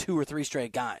happens to 2 or 3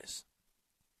 straight guys.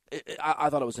 I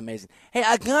thought it was amazing. Hey,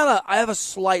 I have a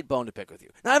slight bone to pick with you.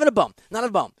 Not even a bone.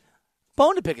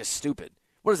 Bone to pick is stupid.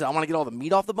 What is it? I want to get all the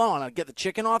meat off the bone. I want to get the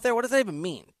chicken off there. What does that even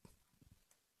mean?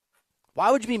 Why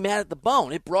would you be mad at the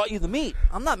bone? It brought you the meat.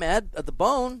 I'm not mad at the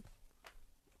bone.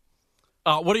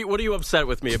 What are you upset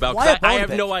with me about? Why I have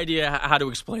no idea how to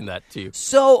explain that to you.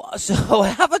 So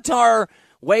Avatar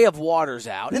Way of Water's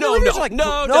out. No,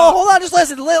 hold on, just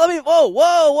listen. Let me.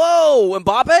 Whoa,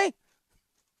 Mbappe,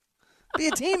 be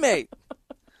a teammate.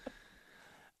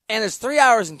 And it's 3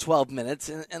 hours and 12 minutes,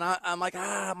 and I'm like,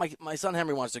 my son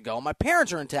Henry wants to go. My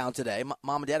parents are in town today.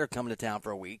 Mom and Dad are coming to town for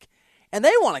a week, and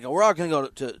they want to go. We're all going to go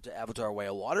to Avatar Way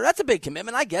of Water. That's a big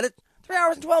commitment. I get it. 3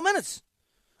 hours and 12 minutes.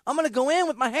 I'm going to go in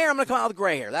with my hair. I'm going to come out with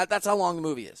gray hair. That's how long the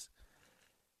movie is.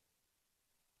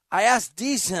 I asked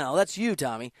D-Cell, that's you,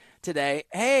 Tommy, today,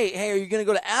 hey, are you going to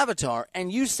go to Avatar? And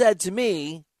you said to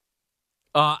me...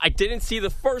 I didn't see the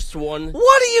first one.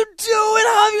 What are you doing?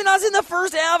 How have you not seen the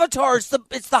first Avatar? It's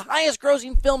the highest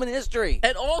grossing film in history.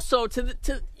 And also,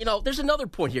 there's another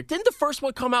point here. Didn't the first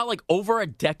one come out like over a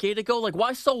decade ago? Like,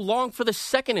 why so long for the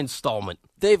second installment?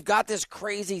 They've got this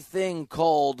crazy thing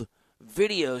called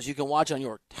videos you can watch on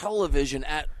your television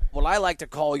at what I like to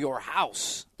call your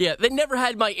house. Yeah, they never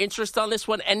had my interest on this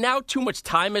one, and now too much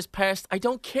time has passed. I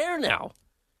don't care now.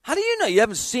 How do you know? You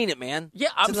haven't seen it, man. Yeah,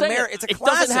 I'm saying it's a it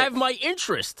classic. Doesn't have my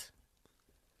interest.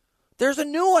 There's a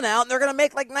new one out, and they're going to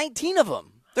make like 19 of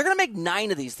them. They're going to make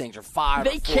 9 of these things, or 5.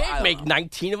 They or 4, can't make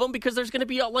 19 of them because there's going to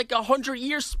be like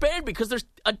 100-year span because there's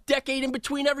a decade in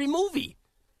between every movie.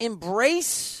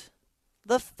 Embrace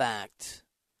the fact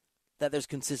that there's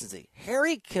consistency.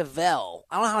 Harry Cavill,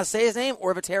 I don't know how to say his name,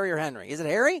 or if it's Harry or Henry. Is it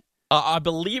Harry? I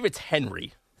believe it's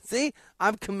Henry. See?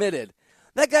 I'm committed.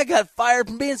 That guy got fired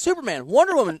from being Superman.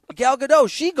 Wonder Woman, Gal Gadot,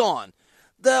 she gone.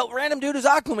 The random dude is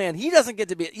Aquaman. He doesn't get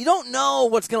to be. You don't know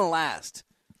what's going to last.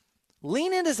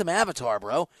 Lean into some Avatar,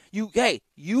 bro. You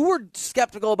were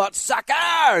skeptical about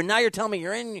soccer. Now you're telling me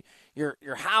you're in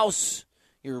your house.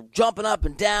 You're jumping up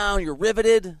and down. You're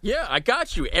riveted. Yeah, I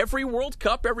got you. Every World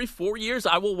Cup, every 4 years,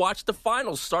 I will watch the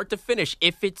finals start to finish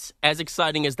if it's as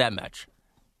exciting as that match.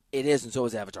 It is, and so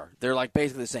is Avatar. They're like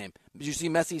basically the same. Did you see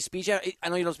Messi's speech? I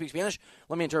know you don't speak Spanish.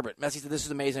 Let me interpret. Messi said, "This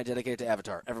is amazing. I dedicate it to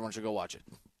Avatar. Everyone should go watch it."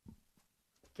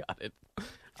 Got it.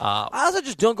 I also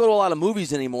just don't go to a lot of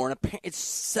movies anymore, and it's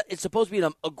supposed to be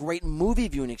a great movie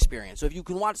viewing experience. So if you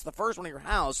can watch the first one at your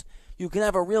house, you can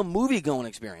have a real movie-going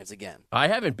experience again. I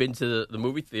haven't been to the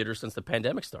movie theater since the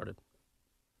pandemic started.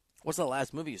 What's the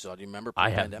last movie you saw? Do you remember?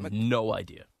 I have no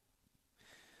idea.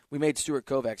 We made Stuart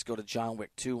Kovacs go to John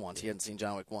Wick 2 once. He hadn't seen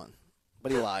John Wick 1.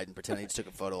 But he lied and pretended he just took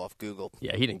a photo off Google.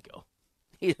 Yeah, he didn't go.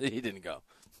 He didn't go.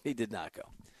 He did not go.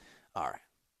 All right.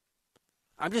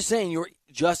 I'm just saying you're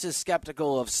just as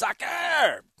skeptical of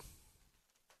soccer.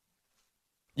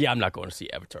 Yeah, I'm not going to see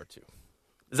Avatar 2.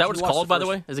 Is that what it's called, by the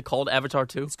way? Is it called Avatar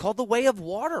 2? It's called The Way of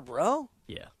Water, bro.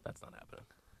 Yeah, that's not happening.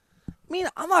 I mean,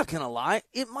 I'm not going to lie.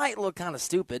 It might look kind of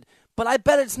stupid, but I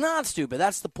bet it's not stupid.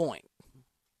 That's the point.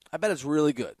 I bet it's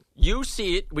really good. You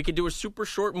see it. We could do a super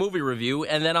short movie review,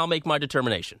 and then I'll make my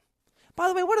determination. By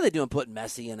the way, what are they doing putting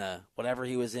Messi in a whatever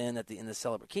he was in the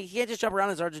celebration? He can't just jump around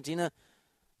in his Argentina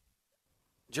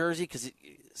jersey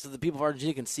so the people of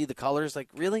Argentina can see the colors. Like,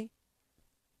 really?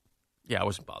 Yeah, I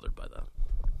wasn't bothered by that.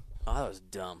 Oh, that was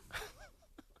dumb.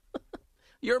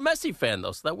 You're a Messi fan,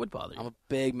 though, so that would bother you. I'm a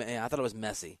big man. I thought it was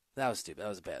Messi. That was stupid. That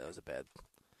was a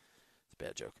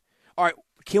bad joke. All right,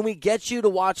 can we get you to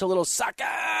watch a little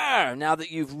soccer now that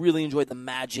you've really enjoyed the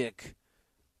magic?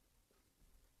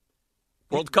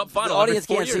 World Cup final. The audience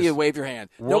every 4 can't years. see you. Wave your hand.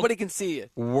 Nobody can see you.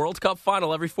 World Cup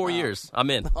final every 4 years. I'm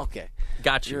in. Okay.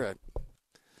 Got you. You're in.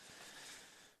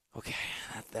 Okay.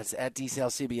 That's at DCL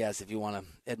CBS if you want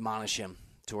to admonish him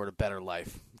toward a better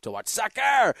life to watch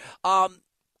soccer. Tom,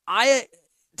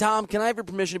 can I have your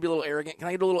permission to be a little arrogant? Can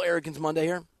I get a little arrogance Monday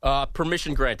here?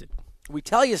 Permission granted. We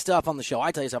tell you stuff on the show.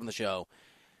 I tell you stuff on the show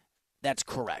that's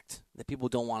correct, that people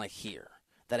don't want to hear,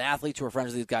 that athletes who are friends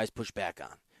with these guys push back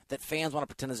on, that fans want to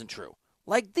pretend isn't true.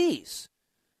 Like these.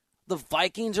 The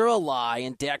Vikings are a lie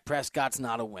and Dak Prescott's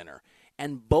not a winner.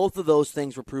 And both of those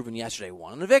things were proven yesterday.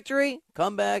 One in a victory,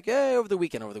 comeback, over the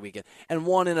weekend, and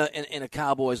one in a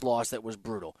Cowboys loss that was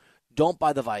brutal. Don't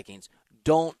buy the Vikings.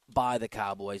 Don't buy the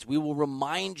Cowboys. We will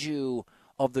remind you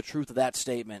of the truth of that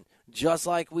statement, just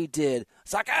like we did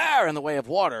soccer in the Way of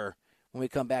Water when we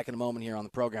come back in a moment here on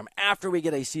the program after we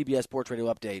get a CBS Sports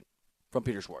Radio update from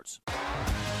Peter Schwartz.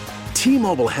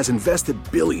 T-Mobile has invested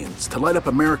billions to light up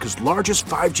America's largest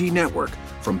 5G network,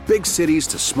 from big cities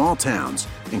to small towns,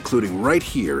 including right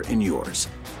here in yours.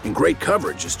 And great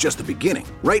coverage is just the beginning.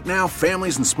 Right now,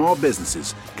 families and small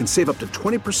businesses can save up to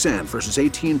 20% versus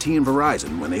AT&T and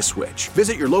Verizon when they switch.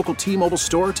 Visit your local T-Mobile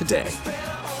store today.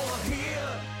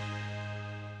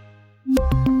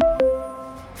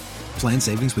 Plan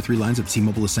savings with 3 lines of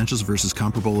T-Mobile Essentials versus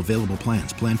comparable available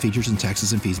plans. Plan features and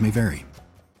taxes and fees may vary.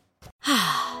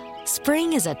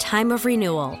 Spring is a time of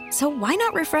renewal, so why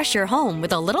not refresh your home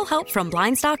with a little help from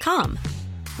Blinds.com?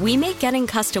 We make getting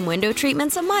custom window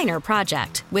treatments a minor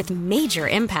project with major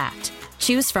impact.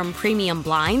 Choose from premium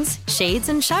blinds, shades,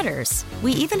 and shutters.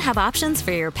 We even have options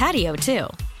for your patio, too.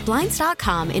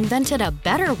 Blinds.com invented a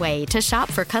better way to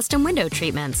shop for custom window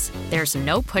treatments. There's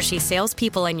no pushy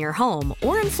salespeople in your home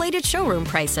or inflated showroom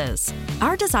prices.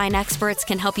 Our design experts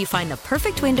can help you find the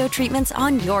perfect window treatments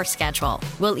on your schedule.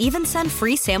 We'll even send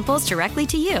free samples directly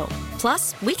to you.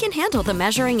 Plus, we can handle the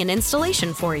measuring and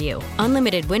installation for you.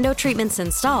 Unlimited window treatments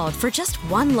installed for just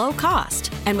one low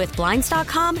cost. And with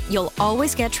Blinds.com, you'll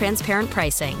always get transparent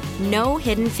pricing. No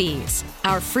hidden fees.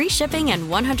 Our free shipping and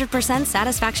 100%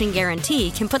 satisfaction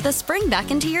guarantee can put the spring back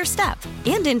into your step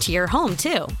and into your home,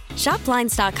 too. Shop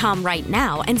Blinds.com right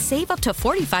now and save up to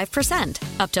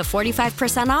 45%. Up to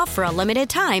 45% off for a limited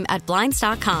time at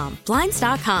Blinds.com.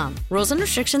 Blinds.com. Rules and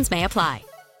restrictions may apply.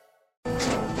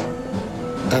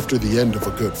 After the end of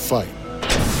a good fight,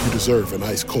 you deserve an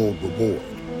ice-cold reward.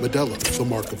 Modelo is the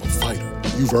mark of a fighter.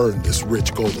 You've earned this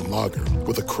rich golden lager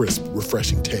with a crisp,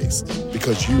 refreshing taste.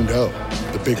 Because you know,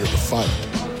 the bigger the fight,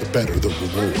 the better the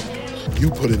reward. You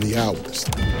put in the hours,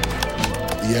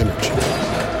 the energy,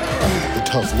 the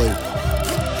tough labor.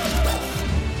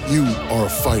 You are a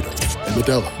fighter, and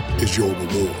Modelo is your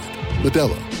reward.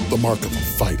 Modelo, the mark of a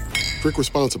fighter. Drink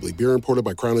responsibly. Beer imported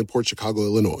by Crown Imports, Chicago,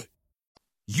 Illinois.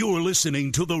 You're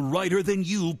listening to the Writer Than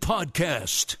You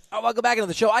podcast. All right, welcome back into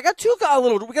the show. We got two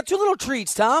little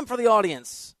treats, Tom, for the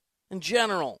audience in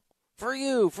general. For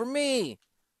you, for me.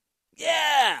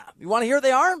 Yeah. You want to hear what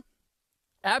they are?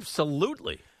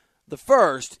 Absolutely. The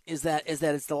first is that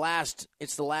it's the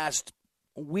last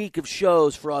week of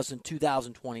shows for us in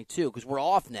 2022 because we're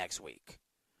off next week.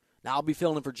 Now I'll be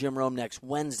filling in for Jim Rome next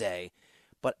Wednesday,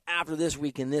 but after this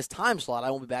week in this time slot, I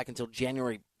won't be back until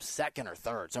January 2nd or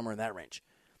 3rd, somewhere in that range.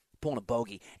 Pulling a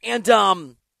bogey. And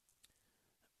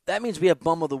that means we have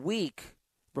Bum of the Week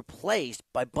replaced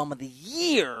by Bum of the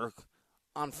Year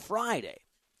on Friday.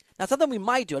 Now, something we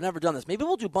might do, I've never done this, maybe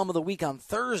we'll do Bum of the Week on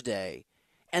Thursday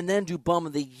and then do Bum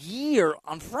of the Year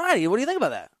on Friday. What do you think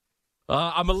about that?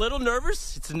 I'm a little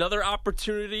nervous. It's another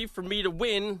opportunity for me to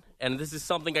win, and this is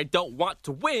something I don't want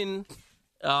to win.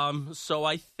 So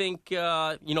I think,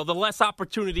 the less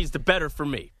opportunities, the better for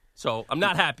me. So I'm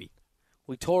not happy.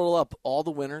 We total up all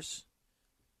the winners.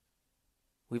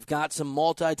 We've got some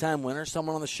multi-time winners.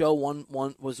 Someone on the show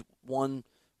won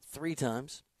 3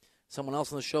 times. Someone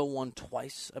else on the show won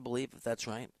twice, I believe, if that's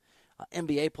right.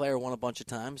 NBA player won a bunch of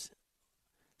times.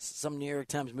 Some New York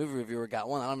Times movie reviewer got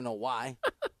one. I don't even know why.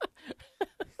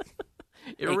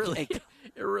 It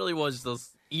really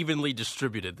was evenly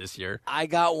distributed this year. I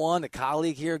got one. A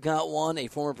colleague here got one. A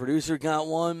former producer got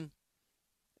one.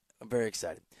 I'm very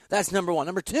excited. That's number one.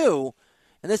 Number two,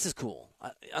 and this is cool.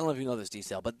 I don't know if you know this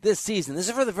detail, but this season, this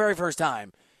is for the very first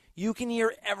time, you can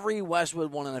hear every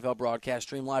Westwood One NFL broadcast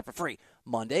stream live for free.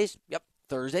 Mondays, yep.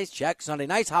 Thursdays, check. Sunday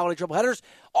nights, holiday triple headers,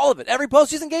 all of it. Every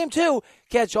postseason game, too.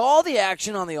 Catch all the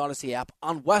action on the Odyssey app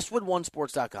on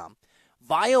WestwoodOneSports.com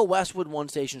via Westwood One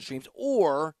station streams,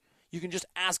 or you can just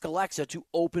ask Alexa to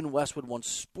open Westwood One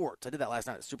Sports. I did that last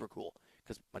night. It's super cool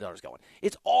because my daughter's going.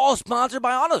 It's all sponsored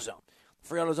by AutoZone.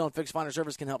 Free AutoZone Fix Finder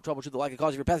service can help troubleshoot the likely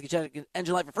cause of your pesky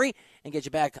engine light for free and get you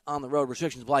back on the road.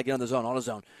 Restrictions apply. Get on the zone.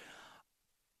 AutoZone.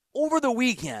 Over the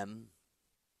weekend,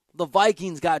 the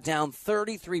Vikings got down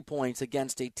 33 points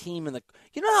against a team in the...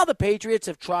 You know how the Patriots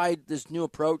have tried this new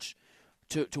approach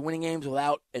to winning games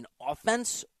without an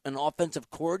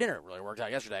offensive coordinator? It really worked out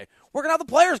yesterday. We're going to have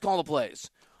the players call the plays.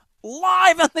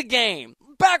 Live in the game.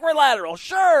 Backward lateral.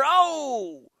 Sure.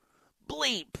 Oh,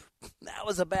 bleep. That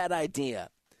was a bad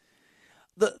idea.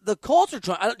 The Colts are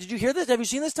trying... Did you hear this? Have you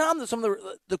seen this, Tom?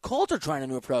 The Colts are trying a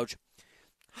new approach.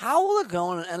 How will it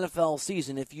go in an NFL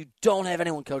season if you don't have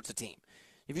anyone coach the team?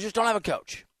 If you just don't have a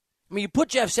coach? I mean, you put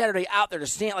Jeff Saturday out there to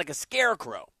stand like a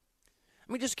scarecrow.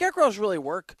 I mean, do scarecrows really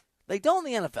work? They don't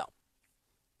in the NFL.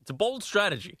 It's a bold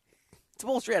strategy. It's a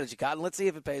bold strategy, Cotton. Let's see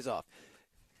if it pays off.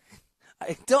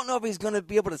 I don't know if he's going to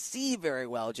be able to see very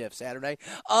well, Jeff Saturday.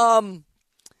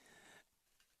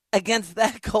 Against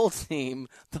that Colts team,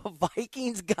 the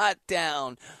Vikings got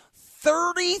down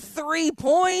 33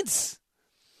 points.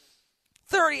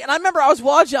 30. And I remember I was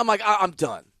watching. I'm like, I'm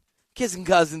done. Kissing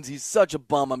Cousins, he's such a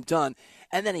bum. I'm done.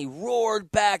 And then he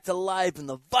roared back to life, and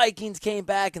the Vikings came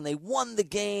back, and they won the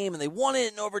game, and they won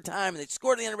it in overtime, and they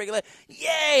scored at the end of regulation.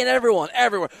 Yay! And everyone.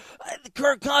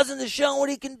 Kirk Cousins is showing what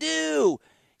he can do.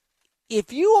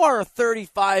 If you are a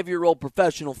 35-year-old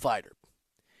professional fighter,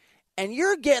 and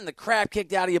you're getting the crap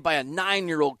kicked out of you by a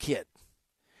 9-year-old kid,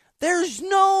 there's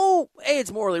no,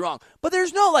 it's morally wrong, but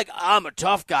there's no, I'm a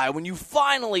tough guy. When you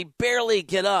finally barely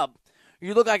get up,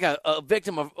 you look like a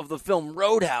victim of the film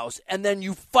Roadhouse, and then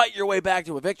you fight your way back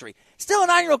to a victory. Still a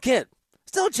 9-year-old kid.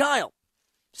 Still a child.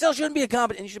 Still shouldn't be a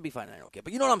competent, and you should be fighting a 9-year-old kid,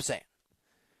 but you know what I'm saying.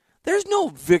 There's no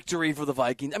victory for the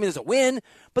Vikings. I mean, there's a win,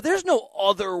 but there's no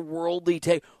otherworldly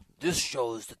take. This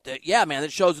shows that,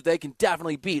 it shows that they can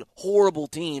definitely beat horrible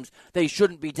teams they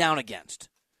shouldn't be down against.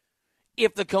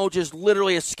 If the coach is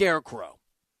literally a scarecrow.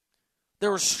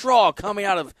 There was straw coming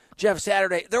out of Jeff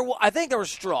Saturday. I think there was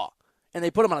straw, and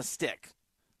they put him on a stick.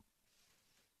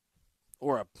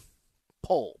 Or a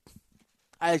pole.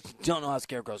 I don't know how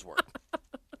scarecrows work.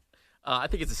 I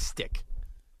think it's a stick.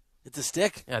 It's a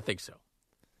stick? Yeah, I think so.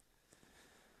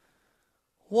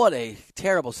 What a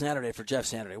terrible Saturday for Jeff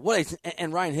Saturday.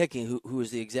 And Ryan Hickey, who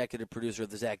is the executive producer of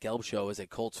the Zach Gelb Show, is a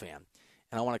Colts fan.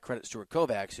 And I want to credit Stuart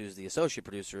Kovacs, who's the associate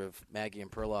producer of Maggie and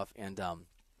Perloff and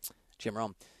Jim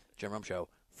Rome Show,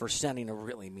 for sending a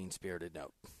really mean-spirited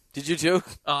note. Did you too?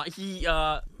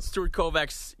 Stuart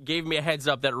Kovacs gave me a heads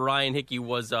up that Ryan Hickey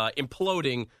was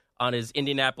imploding on his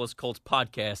Indianapolis Colts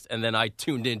podcast, and then I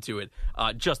tuned into it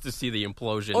just to see the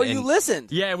implosion. Oh, you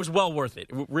listened? Yeah, it was well worth it.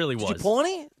 It really was. Did you pull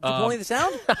any? Did you pull any of the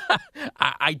sound?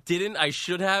 I didn't. I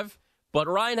should have. But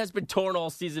Ryan has been torn all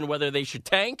season whether they should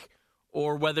tank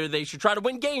or whether they should try to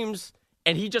win games,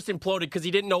 and he just imploded because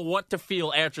he didn't know what to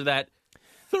feel after that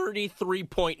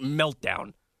 33-point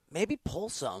meltdown. Maybe pull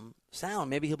some sound.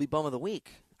 Maybe he'll be bum of the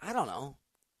week. I don't know.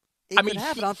 It could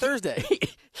happen on Thursday.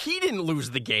 He didn't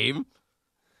lose the game.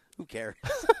 Who cares?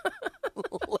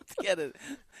 Let's get it.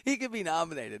 He could be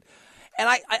nominated. And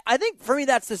I think for me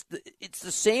it's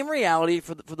the same reality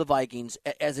for the Vikings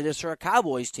as it is for a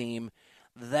Cowboys team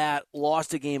that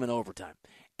lost a game in overtime.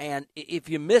 And if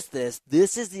you miss this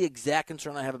is the exact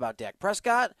concern I have about Dak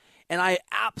Prescott. And I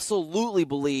absolutely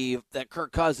believe that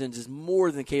Kirk Cousins is more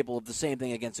than capable of the same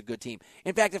thing against a good team.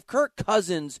 In fact, if Kirk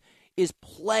Cousins is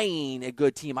playing a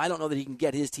good team, I don't know that he can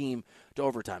get his team to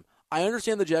overtime. I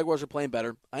understand the Jaguars are playing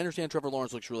better. I understand Trevor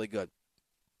Lawrence looks really good.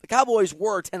 The Cowboys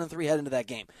were 10-3 heading into that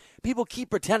game. People keep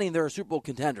pretending they're a Super Bowl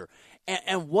contender.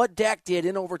 And what Dak did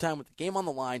in overtime with the game on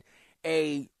the line,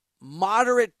 a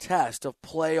moderate test of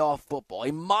playoff football,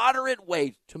 a moderate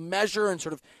way to measure and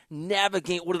sort of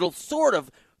navigate what it'll sort of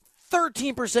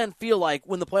 13% feel like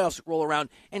when the playoffs roll around.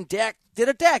 And Dak did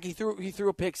a Dak. He threw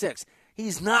a pick six.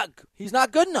 He's not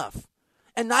good enough.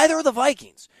 And neither are the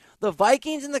Vikings. The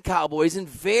Vikings and the Cowboys, in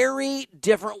very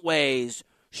different ways,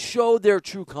 showed their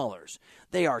true colors.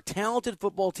 They are talented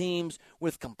football teams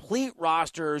with complete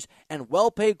rosters and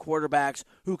well-paid quarterbacks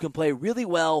who can play really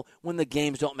well when the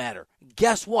games don't matter.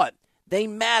 Guess what? They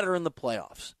matter in the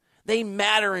playoffs. They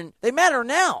matter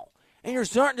now, and you're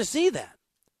starting to see that.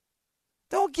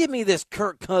 Don't give me this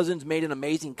Kirk Cousins made an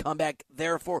amazing comeback,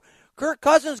 therefore. Kirk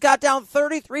Cousins got down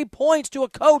 33 points to a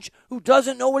coach who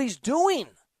doesn't know what he's doing.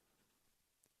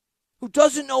 The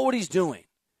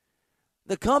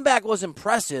comeback was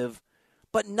impressive,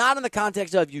 but not in the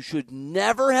context of you should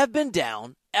never have been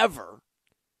down, ever,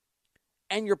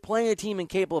 and you're playing a team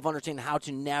incapable of understanding how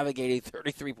to navigate a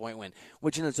 33-point win,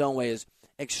 which in its own way is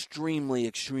extremely,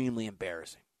 extremely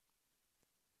embarrassing.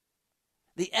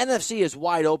 The NFC is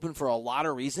wide open for a lot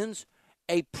of reasons.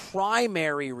 A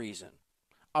primary reason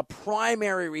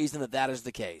that is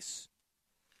the case.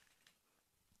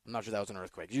 I'm not sure that was an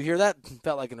earthquake. Did you hear that?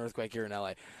 Felt like an earthquake here in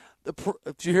L.A.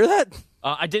 Did you hear that?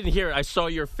 I didn't hear it. I saw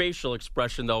your facial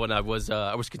expression, though, and I was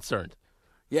concerned.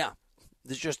 Yeah.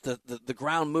 It's just the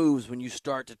ground moves when you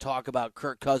start to talk about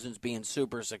Kirk Cousins being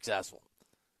super successful.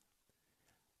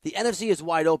 The NFC is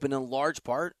wide open in large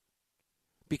part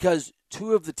because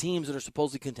two of the teams that are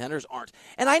supposedly contenders aren't.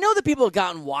 And I know that people have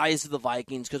gotten wise to the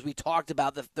Vikings because we talked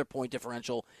about their point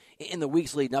differential in the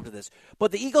weeks leading up to this.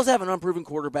 But the Eagles have an unproven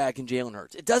quarterback in Jalen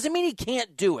Hurts. It doesn't mean he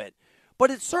can't do it, but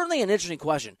it's certainly an interesting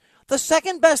question. The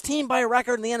second best team by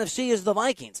record in the NFC is the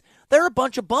Vikings. They're a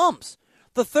bunch of bums.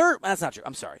 The third, that's not true.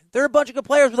 I'm sorry. They're a bunch of good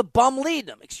players with a bum leading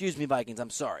them. Excuse me, Vikings. I'm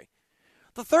sorry.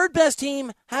 The third best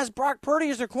team has Brock Purdy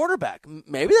as their quarterback.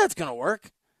 Maybe that's going to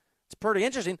work. It's pretty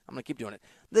interesting. I'm going to keep doing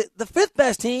it. The fifth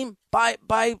best team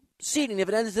by seeding, if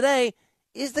it ends today,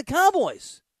 is the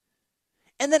Cowboys.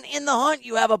 And then in the hunt,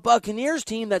 you have a Buccaneers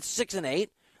team that's 6-8.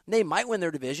 They might win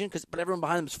their division, but everyone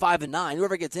behind them is 5-9.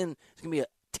 Whoever gets in is going to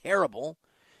be terrible.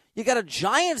 You got a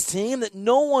Giants team that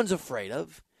no one's afraid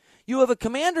of. You have a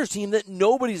Commanders team that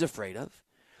nobody's afraid of.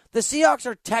 The Seahawks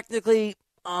are technically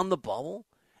on the bubble,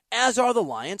 as are the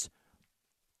Lions.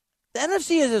 The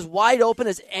NFC is as wide open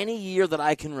as any year that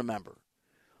I can remember.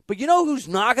 But you know who's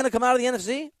not going to come out of the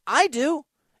NFC? I do.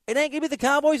 It ain't going to be the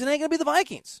Cowboys. It ain't going to be the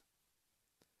Vikings.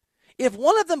 If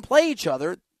one of them play each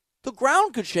other, the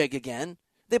ground could shake again.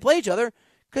 They play each other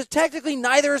because technically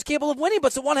neither is capable of winning,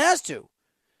 but someone has to.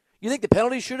 You think the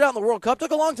penalty shootout in the World Cup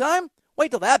took a long time?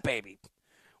 Wait till that, baby.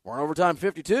 We're in overtime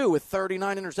 52 with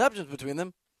 39 interceptions between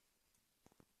them.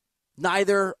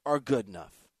 Neither are good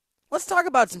enough. Let's talk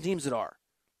about some teams that are.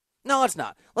 No, let's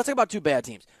not. Let's talk about two bad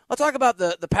teams. Let's talk about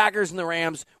the Packers and the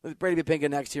Rams with Brady Pinka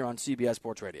next here on CBS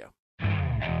Sports Radio.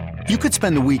 You could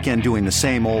spend the weekend doing the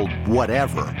same old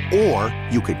whatever, or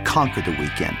you could conquer the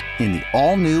weekend in the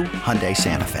all-new Hyundai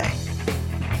Santa Fe.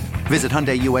 Visit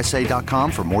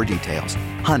HyundaiUSA.com for more details.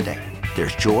 Hyundai,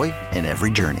 there's joy in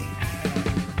every journey.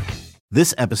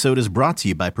 This episode is brought to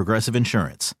you by Progressive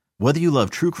Insurance. Whether you love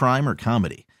true crime or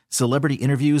comedy, celebrity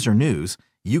interviews or news,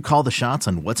 you call the shots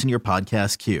on what's in your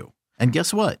podcast queue. And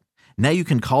guess what? Now you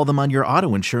can call them on your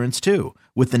auto insurance too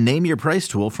with the Name Your Price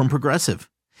tool from Progressive.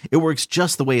 It works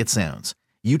just the way it sounds.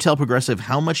 You tell Progressive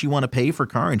how much you want to pay for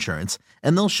car insurance,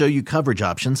 and they'll show you coverage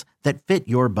options that fit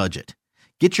your budget.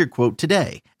 Get your quote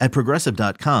today at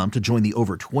Progressive.com to join the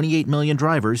over 28 million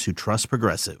drivers who trust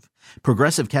Progressive.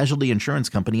 Progressive Casualty Insurance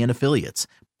Company and Affiliates.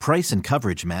 Price and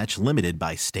coverage match limited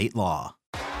by state law.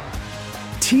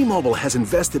 T-Mobile has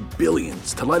invested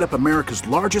billions to light up America's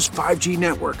largest 5G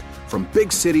network, from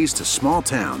big cities to small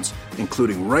towns,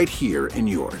 including right here in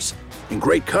yours. And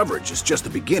great coverage is just the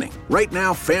beginning. Right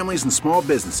now, families and small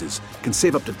businesses can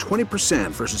save up to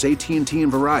 20% versus AT&T and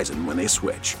Verizon when they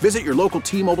switch. Visit your local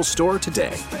T-Mobile store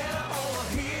today.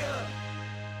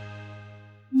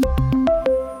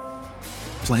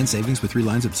 Plan savings with 3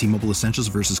 lines of T-Mobile Essentials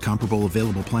versus comparable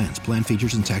available plans. Plan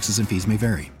features and taxes and fees may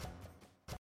vary.